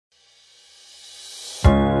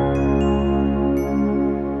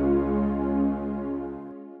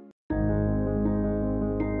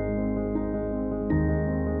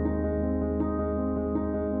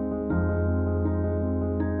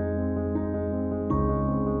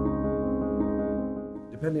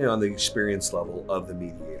depending on the experience level of the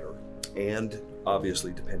mediator, and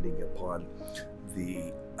obviously depending upon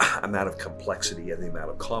the amount of complexity and the amount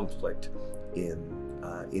of conflict in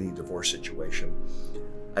any divorce situation,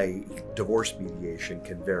 a divorce mediation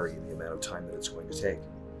can vary in the amount of time that it's going to take.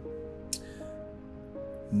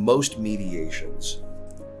 Most mediations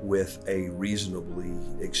with a reasonably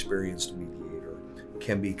experienced mediator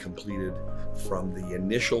can be completed from the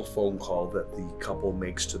initial phone call that the couple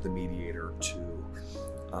makes to the mediator to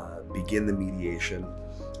begin the mediation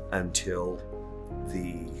until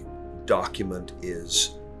the document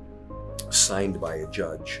is signed by a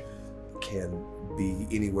judge, can be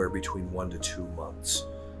anywhere between 1 to 2 months.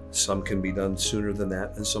 Some can be done sooner than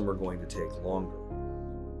that, and some are going to take longer.